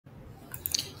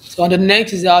So on the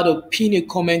next is how to pin a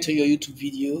comment on your YouTube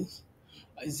videos.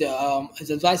 It's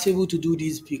advisable to do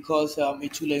this because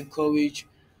it will encourage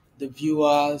the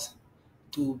viewers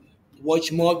to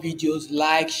watch more videos,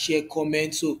 like, share,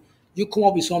 comment. So you come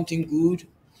up with something good,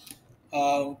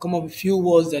 come up with few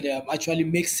words that actually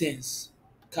make sense,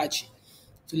 catchy.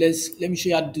 So let me show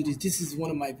you how to do this. This is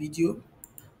one of my video.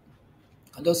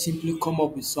 I just simply come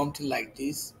up with something like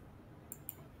this.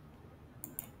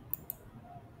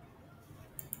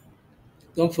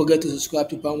 Don't forget to subscribe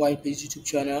to Bandwine Page YouTube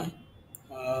channel.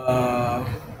 Uh,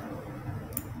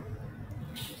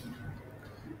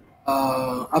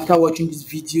 after watching this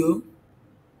video,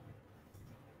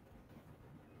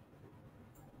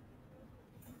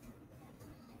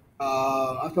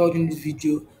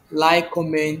 like,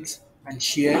 comment, and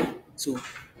share. So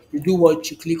you do what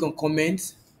you click on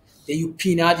comment, then you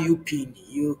pin. How do you pin?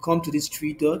 You come to these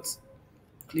three dots,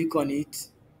 click on it,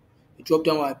 the drop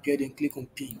down will appear, then click on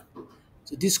pin.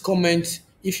 So this comment,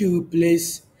 if you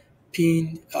replace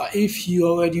pin, if you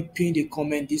already pinned a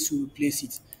comment, this will replace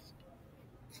it.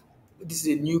 This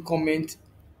is a new comment.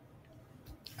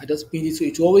 I just pinned it, so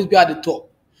it will always be at the top.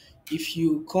 If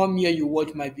you come here, you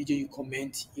watch my video, you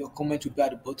comment, your comment will be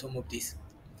at the bottom of this.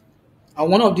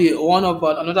 And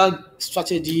another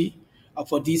strategy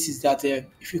for this is that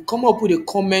if you come up with a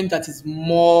comment that is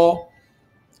more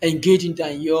engaging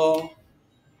than your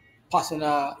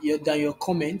than your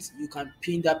comment, you can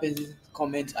pin that person's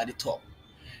comment at the top.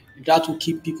 That will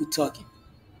keep people talking.